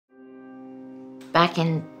Back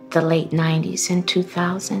in the late 90s and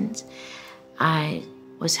 2000s, I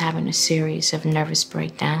was having a series of nervous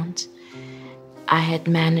breakdowns. I had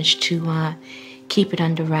managed to keep it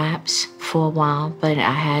under wraps for a while, but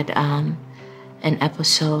I had an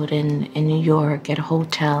episode in New York at a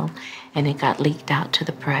hotel, and it got leaked out to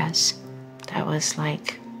the press. That was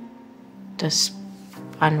like just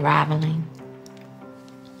unraveling.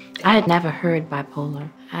 I had never heard bipolar.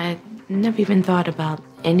 I had never even thought about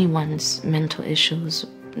anyone's mental issues,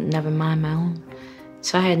 never mind my own.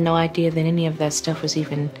 So I had no idea that any of that stuff was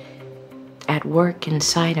even at work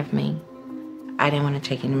inside of me. I didn't want to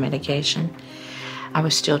take any medication. I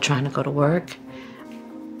was still trying to go to work.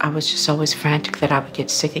 I was just always frantic that I would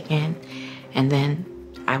get sick again, and then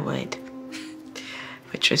I would,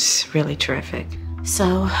 which was really terrific.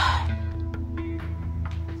 So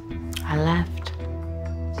I left.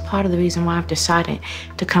 Part of the reason why I've decided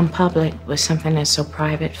to come public with something that's so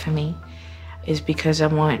private for me is because I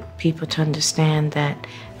want people to understand that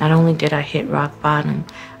not only did I hit rock bottom,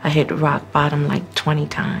 I hit rock bottom like 20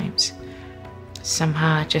 times.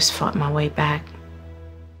 Somehow I just fought my way back.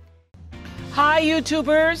 Hi,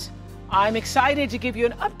 YouTubers. I'm excited to give you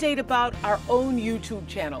an update about our own YouTube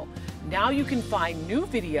channel. Now you can find new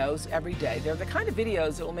videos every day. They're the kind of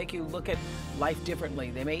videos that will make you look at life differently.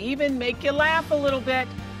 They may even make you laugh a little bit.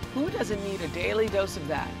 Who doesn't need a daily dose of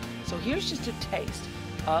that? So here's just a taste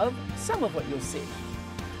of some of what you'll see.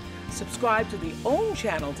 Subscribe to the OWN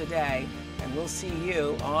channel today, and we'll see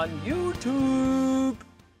you on YouTube.